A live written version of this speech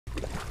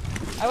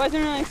I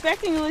wasn't really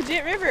expecting a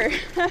legit river.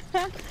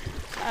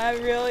 I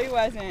really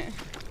wasn't.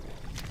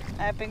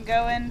 I've been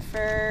going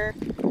for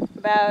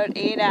about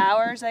 8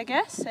 hours, I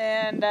guess,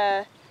 and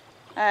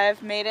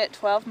I've made it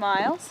 12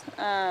 miles.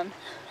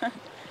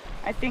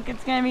 I think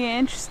it's going to be an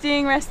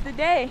interesting rest of the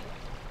day.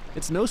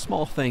 It's no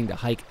small thing to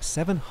hike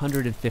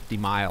 750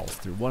 miles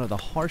through one of the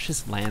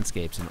harshest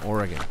landscapes in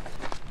Oregon.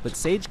 But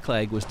Sage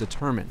Clegg was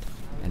determined,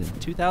 and in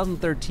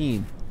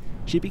 2013,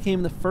 she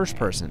became the first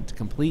person to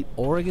complete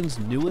Oregon's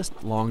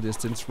newest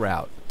long-distance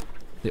route,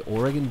 the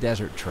Oregon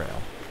Desert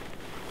Trail.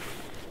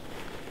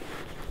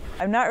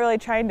 I'm not really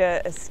trying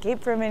to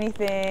escape from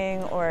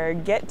anything or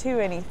get to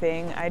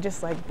anything. I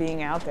just like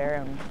being out there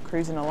and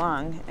cruising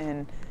along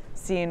and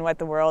seeing what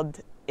the world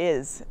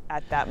is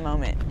at that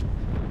moment.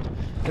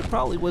 There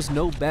probably was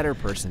no better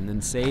person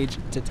than Sage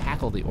to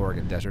tackle the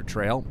Oregon Desert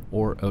Trail,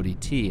 or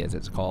ODT as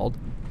it's called.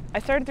 I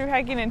started through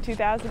hiking in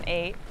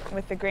 2008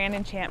 with the Grand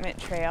Enchantment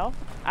Trail.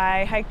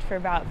 I hiked for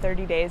about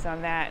 30 days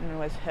on that and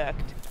was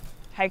hooked.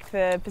 Hiked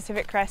the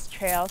Pacific Crest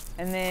Trail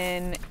and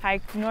then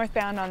hiked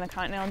northbound on the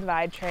Continental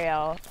Divide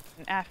Trail.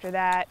 And after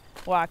that,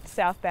 walked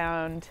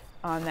southbound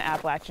on the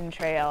Appalachian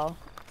Trail.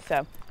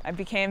 So I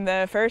became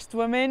the first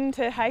woman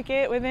to hike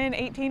it within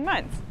 18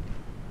 months.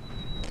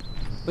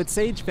 But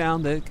Sage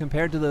found that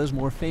compared to those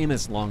more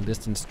famous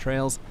long-distance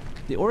trails,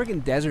 the Oregon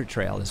Desert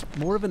Trail is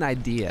more of an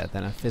idea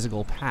than a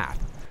physical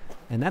path.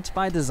 And that's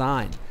by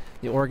design.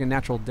 The Oregon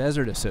Natural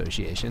Desert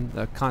Association,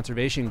 the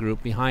conservation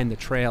group behind the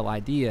trail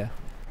idea,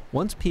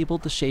 wants people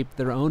to shape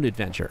their own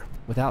adventure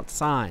without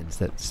signs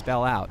that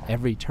spell out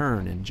every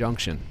turn and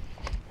junction.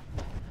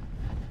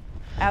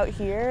 Out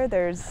here,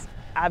 there's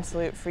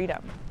absolute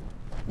freedom.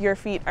 Your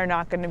feet are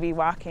not going to be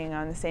walking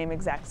on the same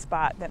exact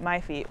spot that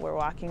my feet were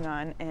walking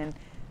on, and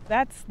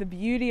that's the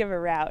beauty of a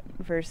route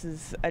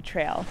versus a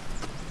trail.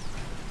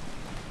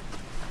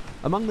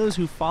 Among those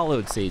who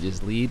followed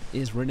Sage's lead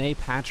is Renee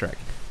Patrick,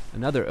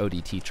 another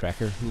ODT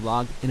trekker who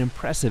logged an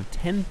impressive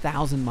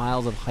 10,000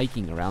 miles of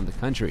hiking around the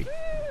country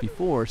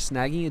before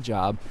snagging a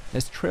job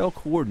as trail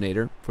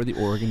coordinator for the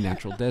Oregon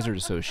Natural Desert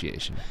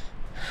Association.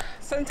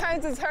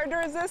 Sometimes it's hard to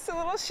resist a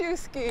little shoe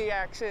ski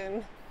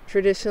action.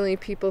 Traditionally,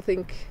 people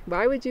think,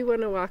 why would you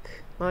want to walk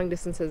long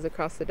distances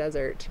across the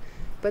desert?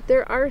 But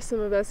there are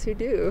some of us who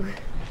do.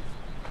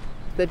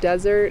 The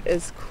desert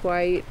is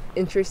quite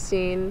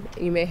interesting.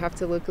 You may have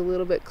to look a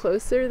little bit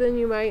closer than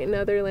you might in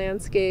other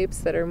landscapes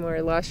that are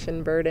more lush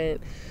and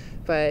verdant,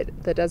 but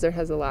the desert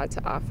has a lot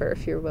to offer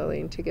if you're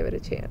willing to give it a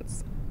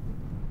chance.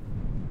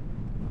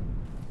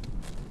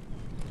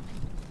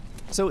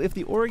 So if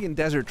the Oregon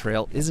Desert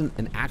Trail isn't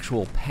an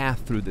actual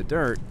path through the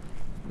dirt,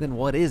 then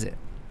what is it?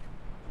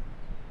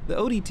 The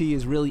ODT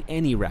is really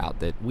any route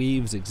that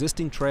weaves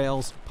existing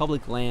trails,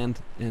 public land,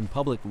 and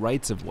public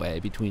rights-of-way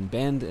between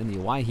Bend and the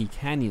Owyhee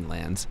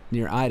Canyonlands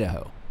near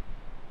Idaho.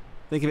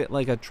 Think of it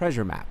like a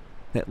treasure map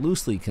that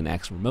loosely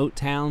connects remote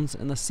towns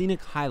and the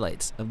scenic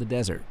highlights of the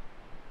desert.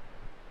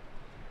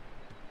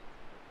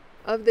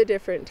 Of the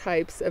different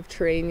types of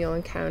terrain you'll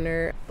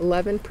encounter,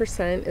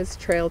 11% is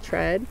trail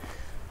tread,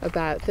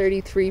 about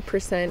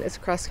 33% is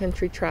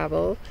cross-country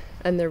travel,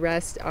 and the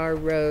rest are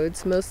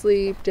roads,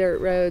 mostly dirt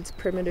roads,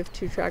 primitive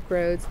two-track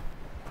roads.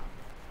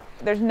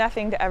 There's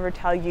nothing to ever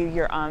tell you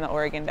you're on the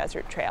Oregon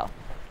Desert Trail.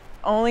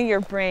 Only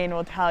your brain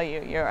will tell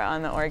you you're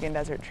on the Oregon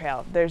Desert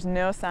Trail. There's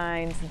no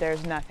signs,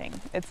 there's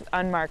nothing. It's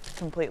unmarked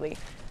completely.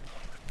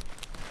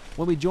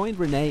 When we joined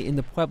Renee in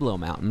the Pueblo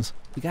Mountains,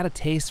 we got a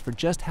taste for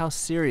just how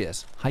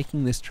serious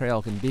hiking this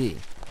trail can be.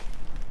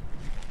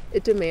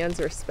 It demands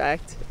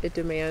respect. It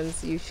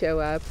demands you show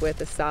up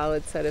with a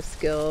solid set of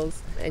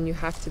skills, and you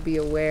have to be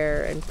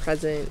aware and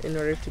present in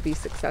order to be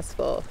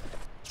successful.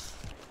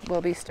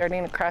 We'll be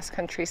starting a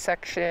cross-country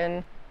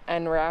section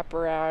and wrap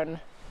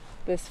around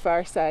this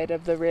far side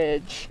of the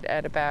ridge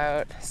at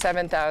about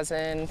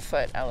 7,000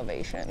 foot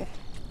elevation.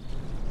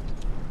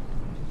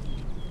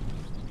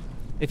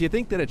 If you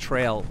think that a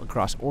trail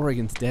across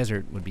Oregon's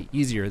desert would be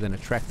easier than a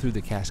trek through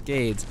the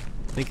Cascades,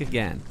 think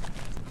again.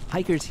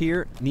 Hikers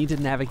here need to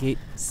navigate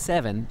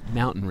 7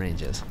 mountain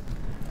ranges.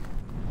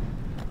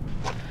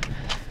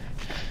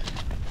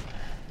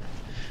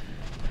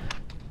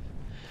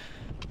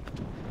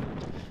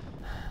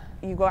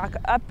 You walk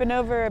up and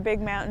over a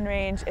big mountain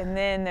range, and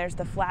then there's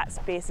the flat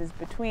spaces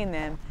between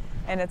them,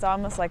 and it's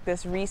almost like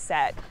this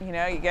reset. You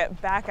know, you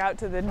get back out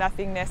to the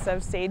nothingness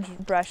of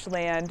sagebrush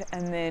land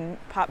and then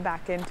pop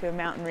back into a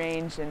mountain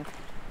range and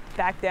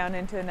back down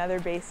into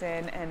another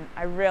basin, and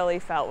I really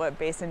felt what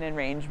basin and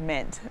range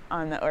meant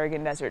on the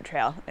Oregon Desert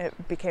Trail.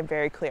 It became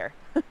very clear.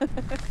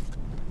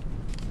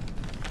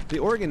 The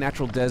Oregon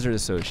Natural Desert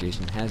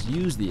Association has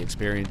used the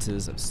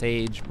experiences of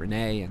Sage,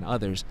 Renee, and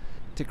others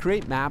to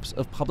create maps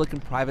of public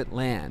and private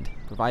land,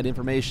 provide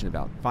information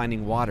about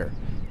finding water,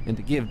 and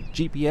to give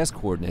GPS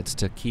coordinates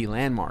to key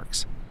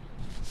landmarks.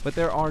 But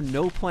there are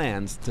no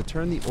plans to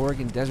turn the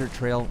Oregon Desert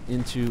Trail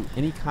into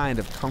any kind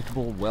of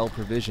comfortable,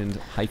 well-provisioned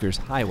hiker's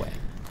highway.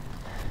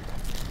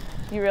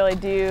 You really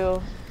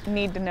do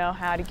need to know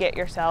how to get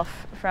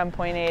yourself from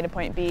point A to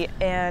point B,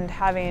 and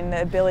having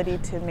the ability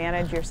to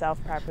manage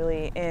yourself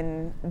properly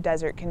in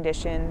desert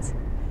conditions.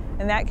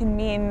 And that can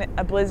mean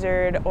a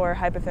blizzard or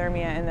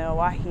hypothermia in the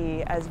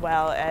Owyhee, as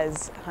well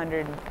as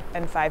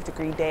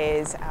 105-degree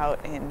days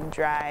out in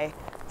dry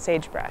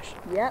sagebrush.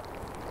 Yep,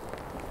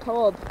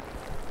 cold.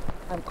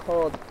 I'm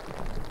cold.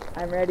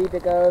 I'm ready to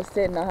go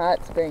sit in a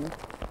hot spring.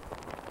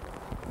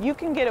 You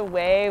can get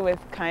away with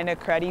kind of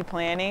cruddy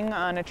planning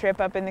on a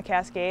trip up in the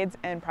Cascades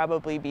and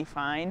probably be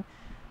fine,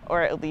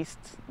 or at least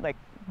like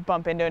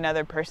bump into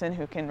another person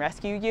who can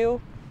rescue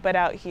you. But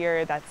out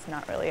here, that's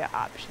not really an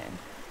option.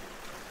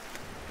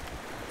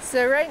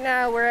 So right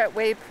now we're at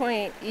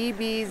waypoint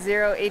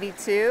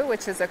EB082,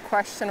 which is a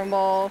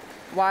questionable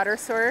water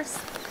source.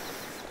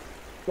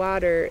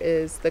 Water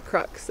is the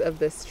crux of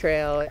this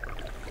trail.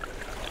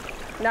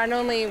 Not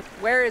only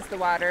where is the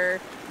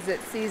water, is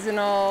it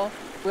seasonal?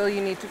 Will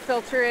you need to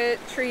filter it,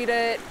 treat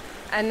it?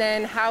 And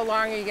then how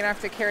long are you gonna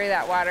have to carry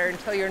that water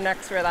until your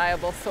next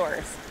reliable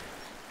source?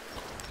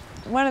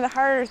 One of the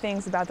harder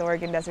things about the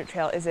Oregon Desert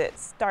Trail is it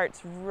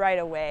starts right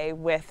away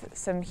with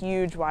some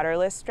huge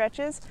waterless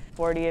stretches,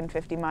 40 and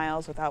 50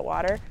 miles without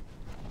water.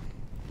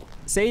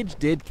 Sage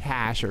did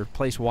cache or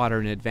place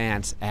water in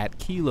advance at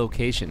key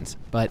locations,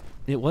 but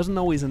it wasn't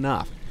always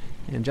enough.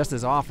 And just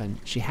as often,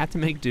 she had to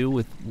make do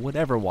with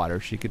whatever water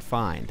she could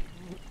find.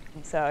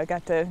 So I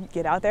got to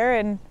get out there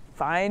and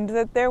find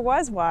that there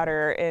was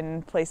water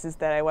in places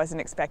that I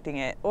wasn't expecting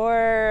it,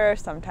 or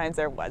sometimes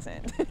there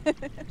wasn't.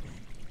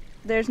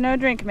 There's no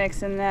drink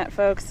mix in that,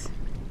 folks.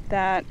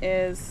 That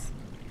is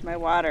my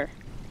water.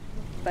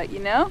 But you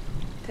know,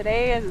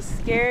 today is a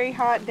scary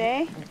hot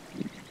day,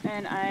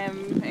 and I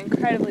am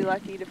incredibly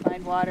lucky to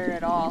find water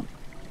at all.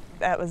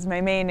 That was my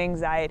main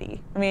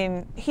anxiety. I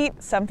mean,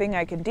 heat's something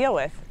I can deal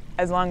with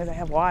as long as I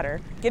have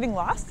water. Getting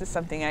lost is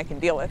something I can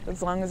deal with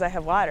as long as I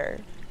have water.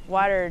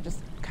 Water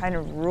just kind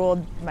of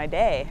ruled my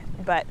day,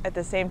 but at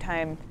the same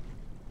time,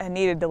 I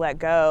needed to let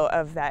go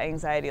of that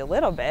anxiety a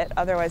little bit,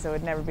 otherwise I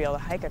would never be able to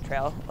hike a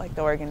trail like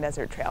the Oregon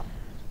Desert Trail.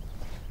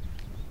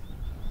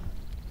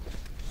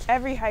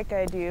 Every hike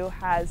I do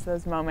has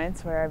those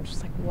moments where I'm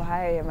just like,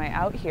 why am I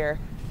out here?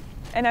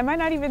 And I might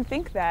not even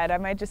think that. I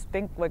might just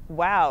think like,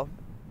 wow,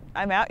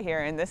 I'm out here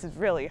and this is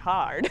really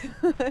hard.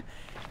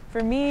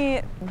 For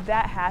me,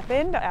 that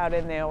happened out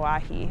in the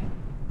Owyhee.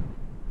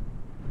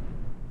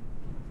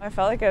 I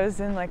felt like I was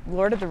in like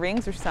Lord of the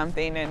Rings or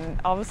something, and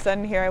all of a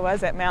sudden here I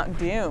was at Mount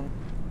Doom.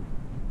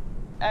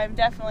 I'm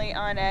definitely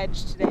on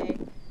edge today.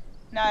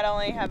 Not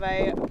only have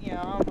I,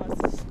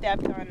 almost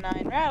stepped on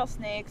 9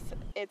 rattlesnakes,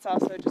 it's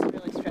also just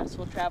really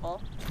stressful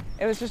travel.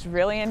 It was just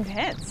really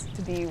intense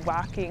to be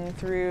walking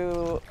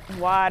through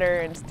water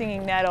and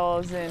stinging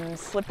nettles and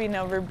slipping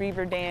over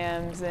beaver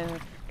dams and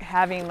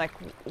having like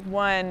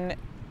one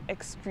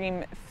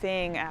extreme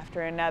thing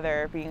after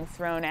another being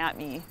thrown at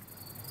me.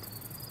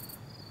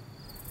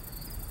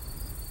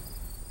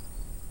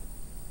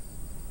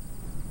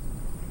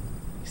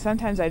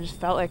 Sometimes I just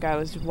felt like I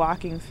was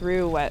walking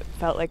through what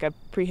felt like a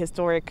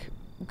prehistoric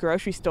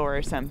grocery store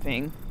or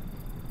something.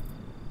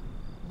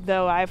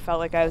 Though I felt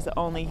like I was the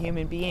only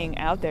human being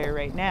out there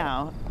right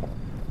now,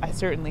 I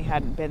certainly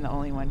hadn't been the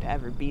only one to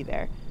ever be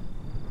there.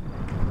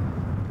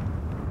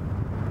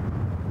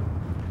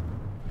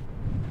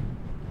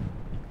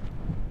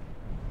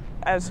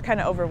 I was kind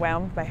of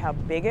overwhelmed by how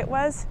big it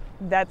was.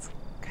 That's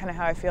kind of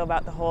how I feel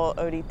about the whole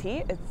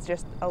ODT. It's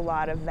just a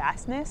lot of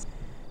vastness.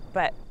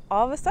 But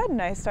all of a sudden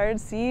I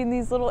started seeing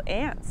these little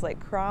ants like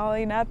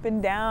crawling up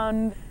and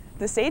down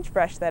the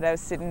sagebrush that I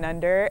was sitting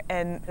under,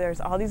 and there's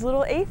all these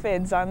little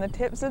aphids on the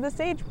tips of the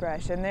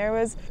sagebrush, and there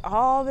was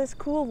all this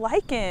cool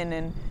lichen,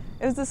 and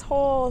it was this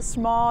whole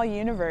small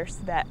universe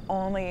that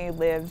only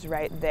lives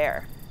right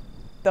there.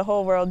 The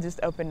whole world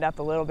just opened up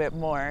a little bit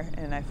more,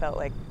 and I felt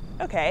like,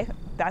 okay,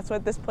 that's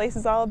what this place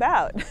is all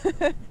about.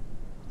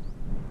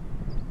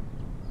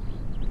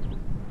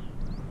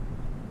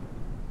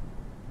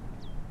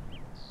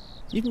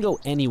 You can go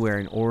anywhere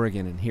in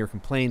Oregon and hear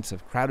complaints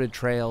of crowded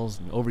trails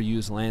and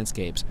overused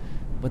landscapes,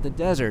 but the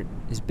desert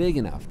is big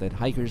enough that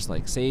hikers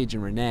like Sage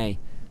and Renee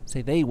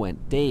say they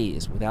went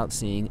days without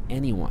seeing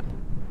anyone.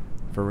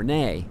 For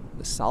Renee,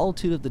 the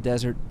solitude of the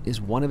desert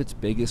is one of its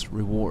biggest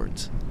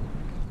rewards.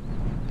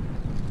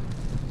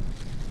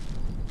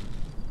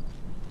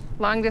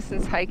 Long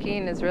distance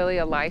hiking is really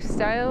a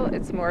lifestyle.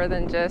 It's more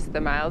than just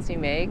the miles you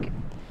make.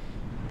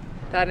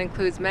 That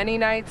includes many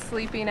nights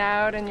sleeping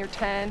out in your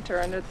tent or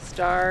under the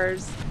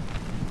stars.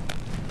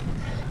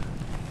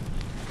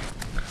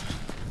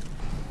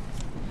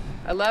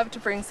 I love to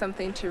bring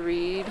something to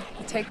read.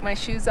 Take my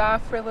shoes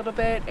off for a little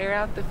bit, air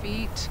out the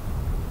feet.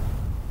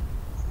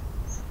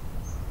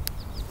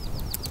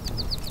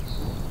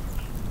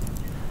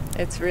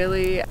 It's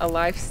really a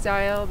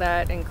lifestyle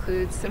that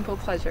includes simple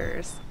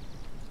pleasures.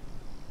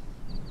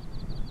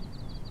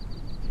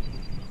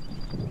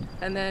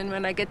 And then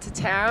when I get to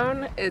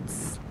town,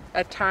 it's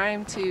a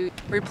time to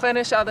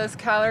replenish all those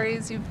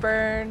calories you've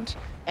burned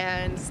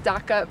and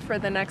stock up for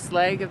the next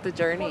leg of the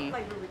journey.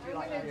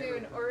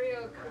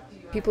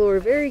 People were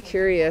very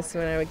curious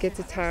when I would get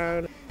to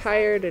town,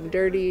 tired and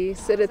dirty,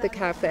 sit at the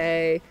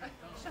cafe,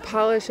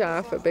 polish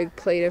off a big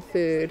plate of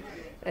food,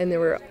 and there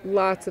were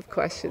lots of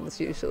questions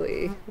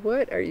usually.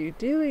 What are you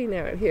doing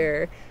out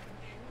here?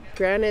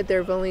 Granted,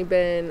 there have only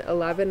been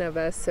 11 of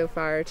us so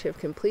far to have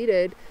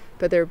completed,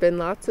 but there have been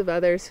lots of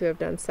others who have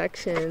done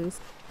sections.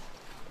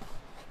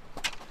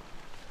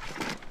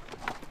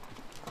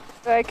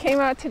 I came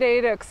out today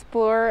to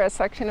explore a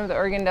section of the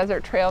Oregon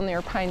Desert Trail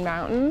near Pine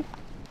Mountain.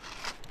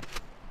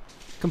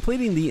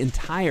 Completing the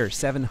entire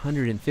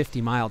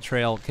 750-mile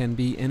trail can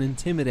be an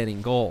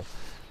intimidating goal,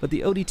 but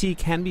the ODT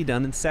can be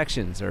done in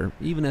sections or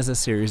even as a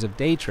series of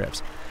day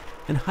trips,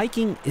 and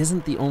hiking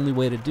isn't the only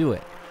way to do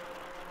it.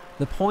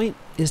 The point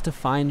is to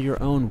find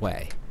your own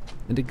way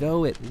and to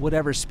go at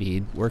whatever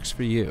speed works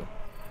for you.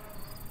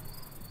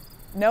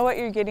 Know what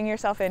you're getting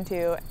yourself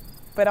into,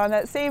 but on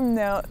that same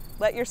note,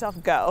 let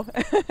yourself go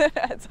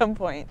at some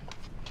point.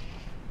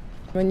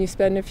 When you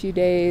spend a few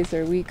days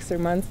or weeks or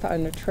months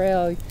on a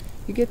trail,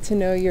 you get to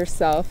know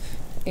yourself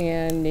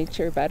and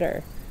nature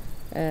better.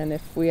 And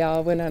if we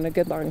all went on a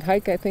good long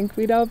hike, I think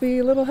we'd all be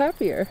a little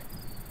happier.